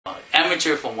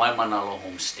amateur from Waimanalo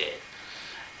Homestead.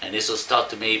 And this was taught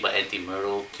to me by Auntie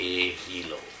Myrtle K.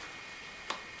 Hilo.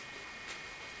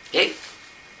 Okay?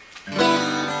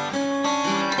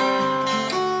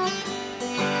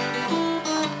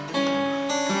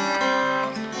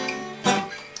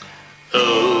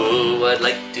 Oh, I'd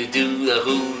like to do the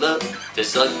hula,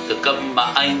 just like the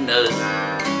Kamainas,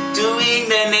 doing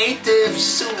the native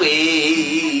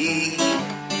sway.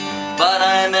 But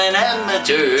I'm an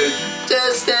amateur,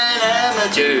 just an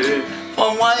amateur,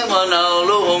 from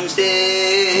Waimanalo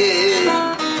Homestead.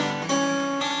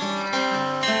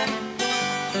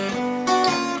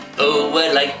 Oh,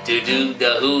 I like to do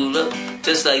the hula,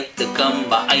 just like the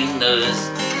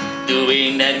Kamainas,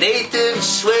 doing the native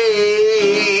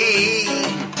sway.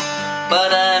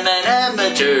 But I'm an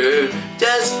amateur,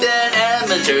 just an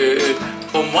amateur,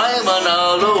 from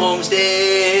Waimanalo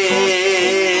Homestead.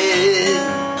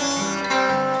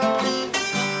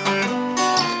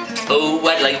 Oh,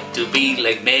 I'd like to be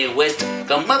like Mae West,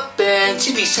 come up and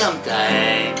see me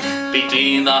sometime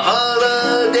between the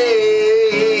holidays.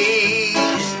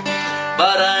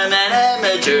 But I'm an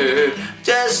amateur,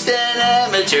 just an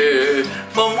amateur,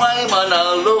 from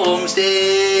Waimanalo Homestead.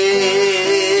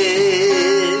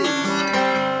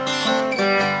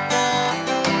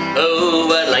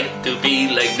 Oh, I'd like to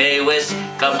be like Mae West,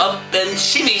 come up and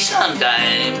see me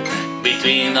sometime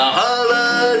between the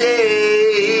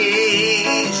holidays.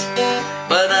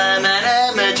 But I'm an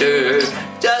amateur,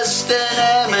 just an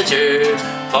amateur,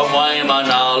 from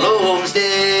Waimanalo Homestead.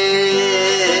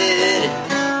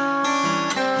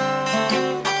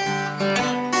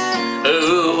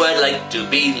 Oh, I'd like to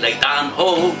be like Don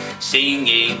Ho,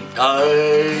 singing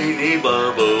Tiny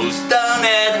Bubbles down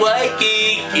at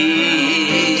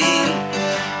Waikiki.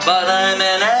 But I'm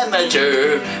an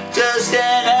amateur, just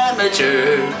an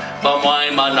amateur, from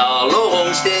Waimanalo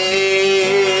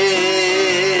Homestead.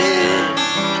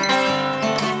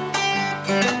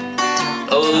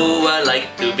 Oh, I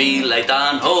like to be like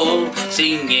Don Ho,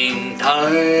 singing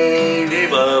Tiny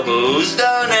Bubbles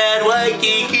down at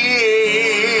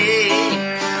Waikiki.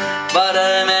 But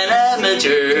I'm an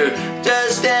amateur,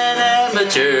 just an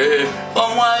amateur,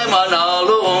 from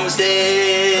Waimanalo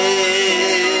Homestead.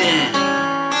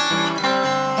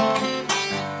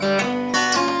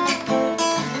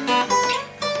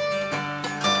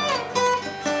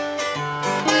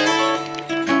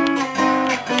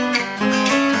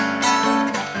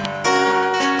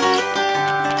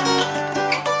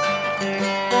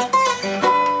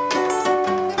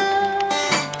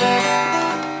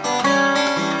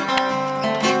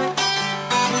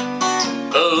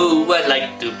 I'd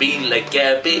like to be like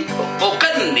Gabby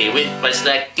O'Conney with my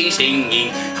slacky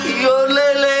singing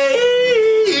Yodelele.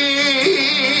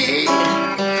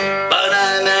 But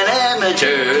I'm an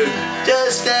amateur,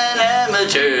 just an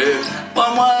amateur,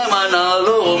 from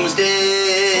Waimanalo Homestead.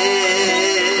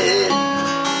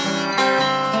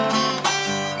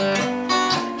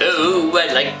 Oh,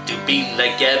 I'd like to be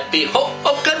like Gabby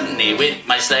O'Conney with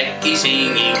my slacky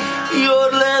singing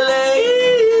Yodelele.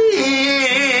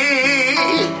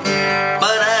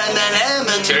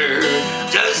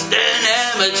 Just an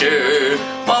amateur,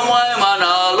 from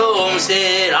Waimanalo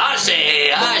Homestead. I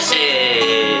say.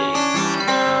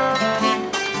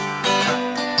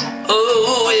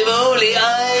 Oh, if only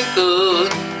I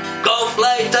could golf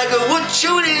like Tiger Woods,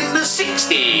 shoot in the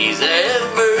 60s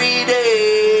every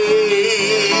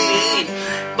day.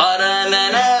 But I'm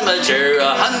an amateur,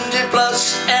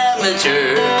 100+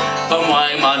 amateur, from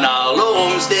Waimanalo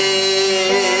Homestead.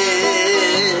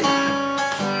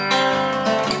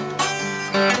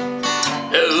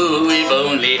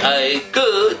 Only I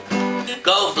could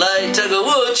golf like Tiger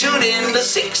Woods, shoot in the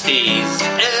 60s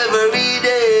every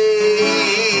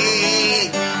day.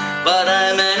 But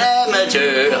I'm an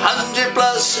amateur,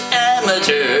 100+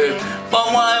 amateur,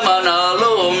 from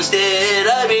Waimanalo Homestead.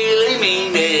 I really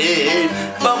mean it.